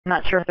I'm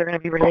not sure if they're going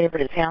to be related,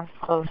 but it sounds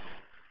close.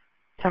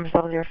 Times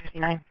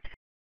 0059.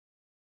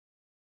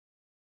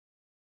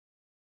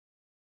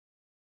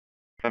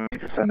 I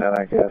need to send out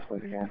ICS,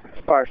 please, again.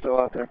 Is fire still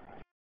out there?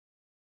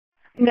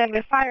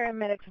 Negative. Fire and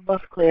medics are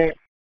both cleared.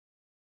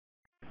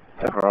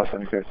 Temper, I'll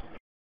send you guys.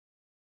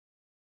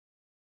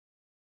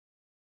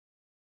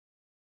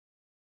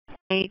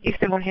 You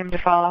still want him to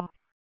follow?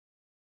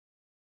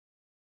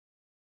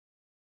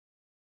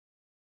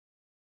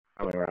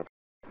 Coming around.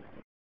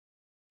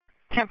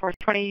 10-4,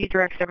 20,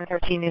 direct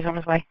 713 is on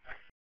his way.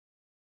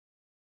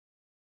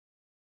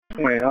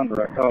 Wait, on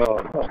direct. Oh,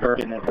 I'll start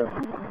getting it there.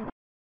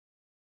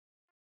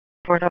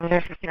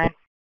 4059.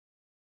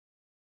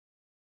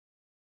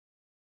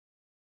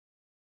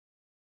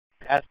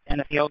 That's in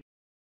the field.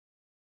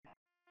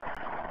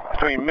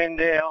 Between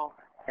Mendale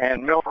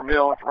and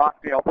Milfordville at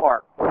Rockdale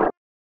Park.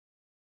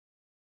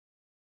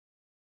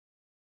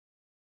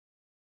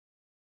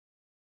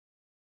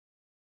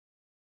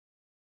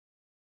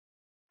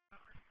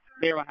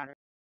 Clear 100.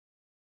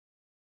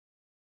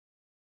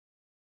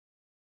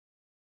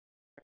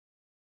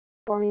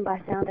 Forming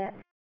by sound at.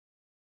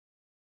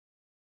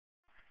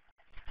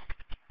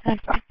 Go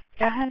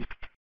ahead.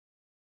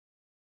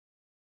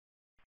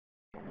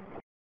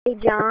 Hey,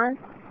 John,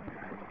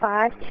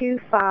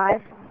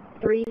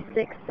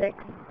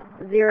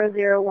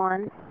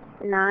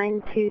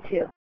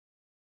 525-366-001-922.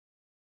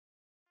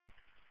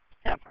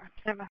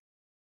 Never.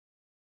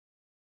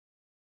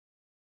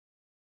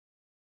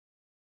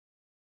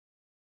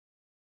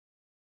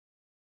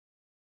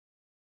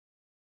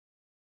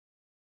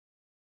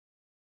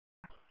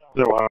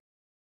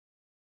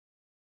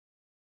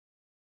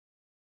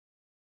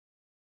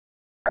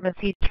 Department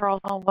C,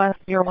 Charles Hall West,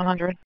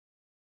 0100.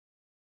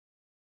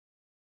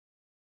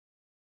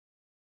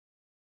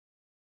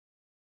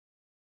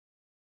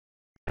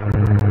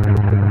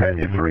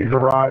 Engine 3's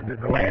arrived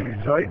at the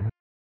landing site.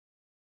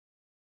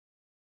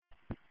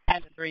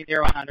 Engine 3,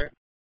 0100.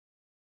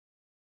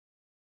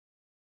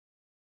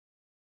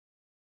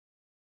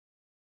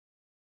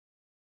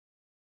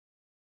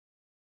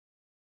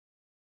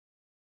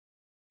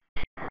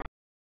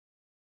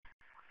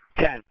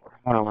 Ten.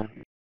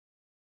 101.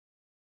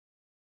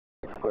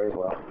 Clear as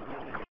well.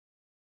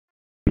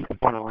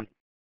 101.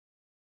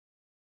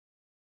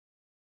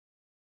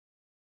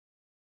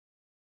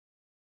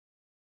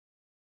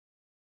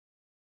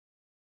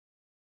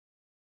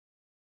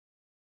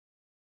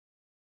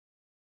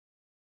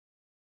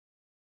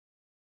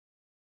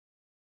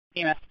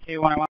 EMS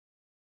 2, 101.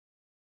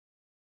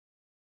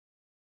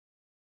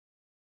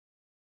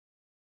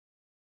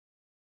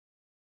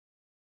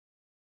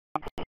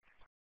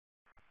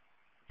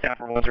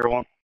 Temper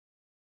 101.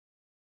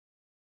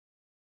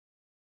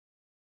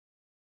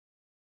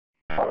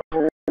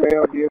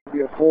 Rail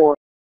DFB 4.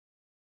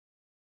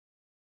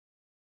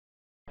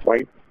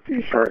 White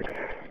t-shirt,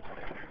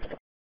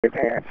 white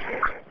pants,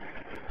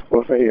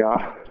 with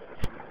a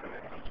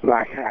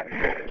black hat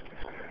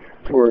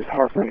towards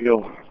Hartford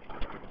Hill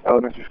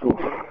Elementary School.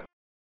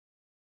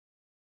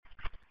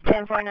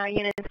 10-4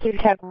 units, keep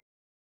check.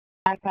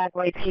 Backpack,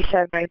 white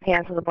t-shirt, gray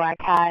pants with a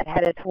black hat,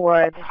 headed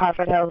towards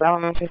Hartford Hills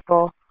Elementary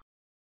School.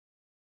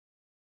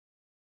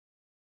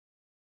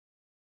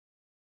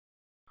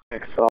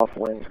 Soft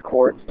winds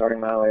court, starting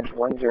mileage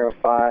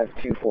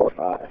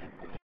 105,245.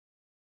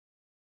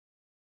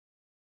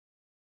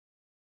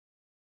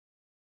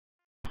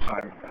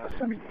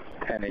 Send me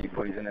 1080,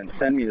 please, and then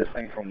send me this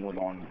thing from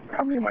Woodlawn.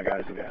 How many of my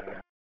guys do we have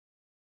there?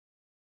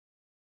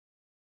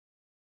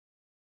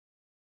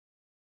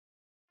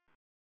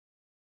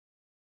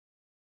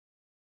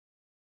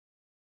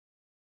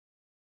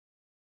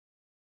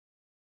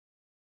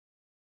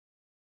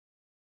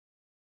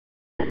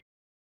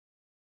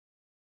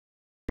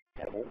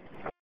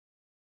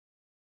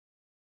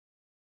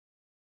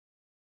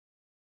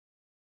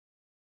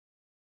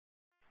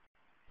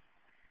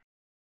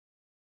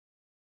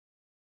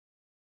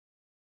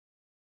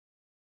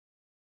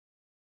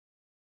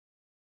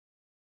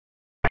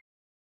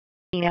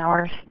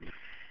 Hours.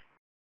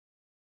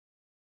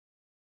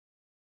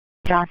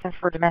 Johnson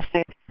for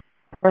domestic.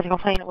 Where the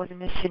complainant was a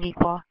Miss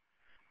Shaniqua.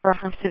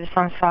 Reference to the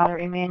son's father,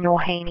 Emmanuel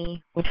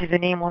Haney, which is the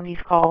name on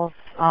these calls,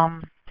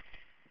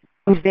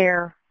 who's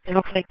there. It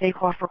looks like they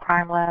called for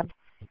crime lab.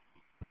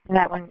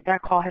 And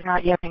that call has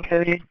not yet been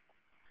coded.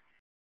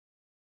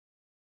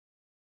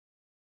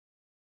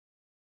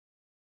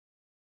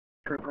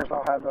 Troopers,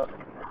 I'll have a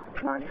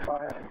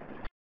 95.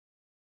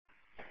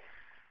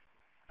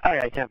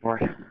 Okay,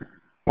 10-4.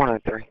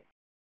 103.